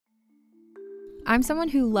I'm someone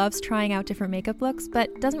who loves trying out different makeup looks,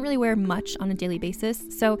 but doesn't really wear much on a daily basis,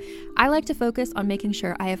 so I like to focus on making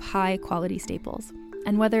sure I have high quality staples.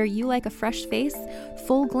 And whether you like a fresh face,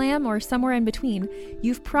 full glam, or somewhere in between,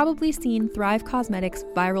 you've probably seen Thrive Causemetics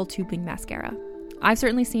Viral Tubing Mascara. I've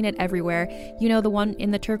certainly seen it everywhere. You know, the one in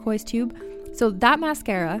the turquoise tube? So that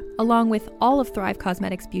mascara, along with all of Thrive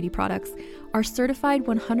Causemetics beauty products, are certified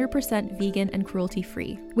 100% vegan and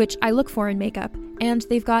cruelty-free, which I look for in makeup, and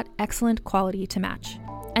they've got excellent quality to match.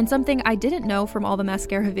 And something I didn't know from all the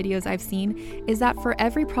mascara videos I've seen is that for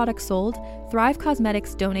every product sold, Thrive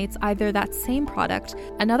Causemetics donates either that same product,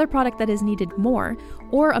 another product that is needed more,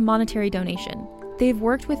 or a monetary donation. They've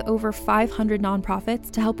worked with over 500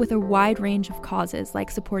 nonprofits to help with a wide range of causes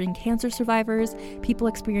like supporting cancer survivors, people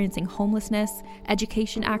experiencing homelessness,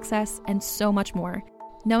 education access, and so much more.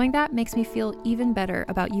 Knowing that makes me feel even better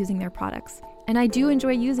about using their products. And I do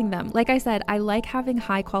enjoy using them. Like I said, I like having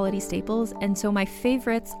high quality staples, and so my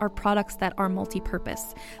favorites are products that are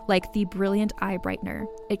multi-purpose, like the Brilliant Eye Brightener.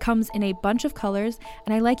 It comes in a bunch of colors,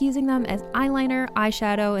 and I like using them as eyeliner,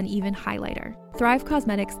 eyeshadow, and even highlighter. Thrive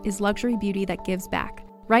Causemetics is luxury beauty that gives back.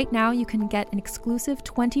 Right now, you can get an exclusive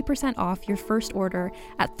 20% off your first order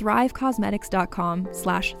at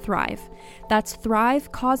thrivecausemetics.com/thrive. That's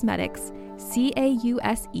Thrive Causemetics,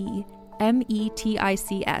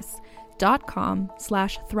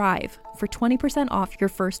 CAUSEMETICS.com/thrive for 20% off your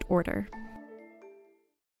first order.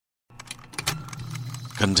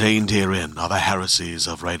 Contained herein are the heresies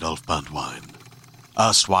of Radolf Burntwine,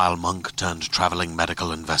 erstwhile monk turned traveling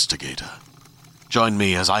medical investigator. Join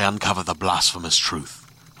me as I uncover the blasphemous truth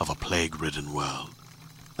of a plague-ridden world,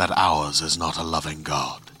 that ours is not a loving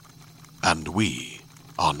God, and we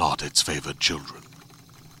are not its favored children.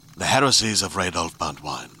 The Heresies of Radolf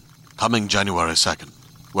Burntwine, coming January 2nd,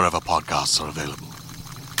 wherever podcasts are available.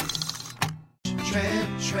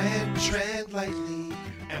 Tread lightly.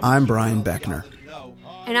 I'm Brian Beckner.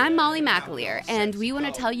 And I'm Molly McAleer, and we want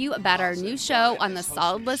to tell you about our new show on the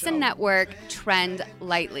Solid Listen Network, Trend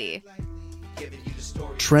Lightly.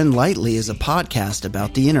 Trend Lightly is a podcast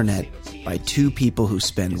about the internet by two people who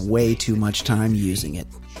spend way too much time using it.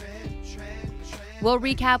 We'll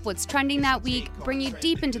recap what's trending that week, bring you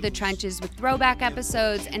deep into the trenches with throwback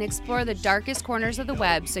episodes, and explore the darkest corners of the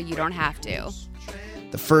web so you don't have to.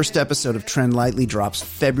 The first episode of Trend Lightly drops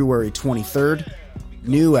February 23rd.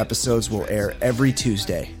 New episodes will air every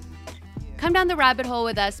Tuesday. Come down the rabbit hole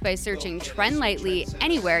with us by searching Trend Lightly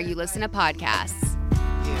anywhere you listen to podcasts.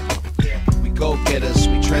 We go-getters,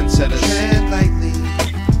 we trendsetters. Tread lightly.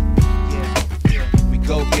 We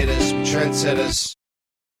go-getters, we trendsetters.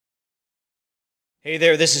 Hey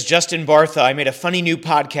there, this is Justin Bartha. I made a funny new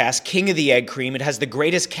podcast, King of the Egg Cream. It has the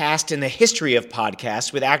greatest cast in the history of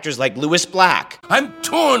podcasts with actors like Louis Black. I'm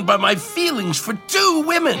torn by my feelings for two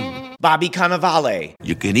women. Bobby Cannavale.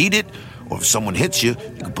 You can eat it, or if someone hits you,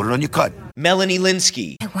 you can put it on your cut. Melanie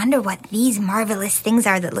Linsky. I wonder what these marvelous things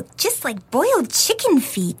are that look just like boiled chicken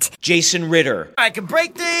feet. Jason Ritter. I can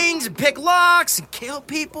break things and pick locks and kill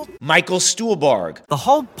people. Michael Stuhlbarg. The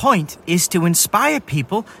whole point is to inspire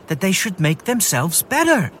people that they should make themselves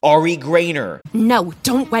better. Ari Grainer. No,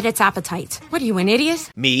 don't whet its appetite. What are you, an idiot?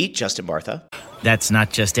 Me, Justin Bartha. That's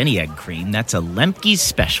not just any egg cream, that's a Lemke's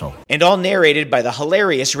special. And all narrated by the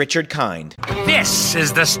hilarious Richard Kind. This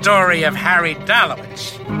is the story of Harry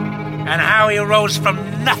Dalowitz and how he rose from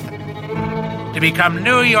nothing to become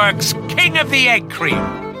New York's King of the Egg Cream.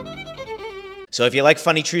 So if you like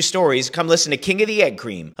funny true stories, come listen to King of the Egg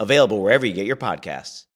Cream, available wherever you get your podcasts.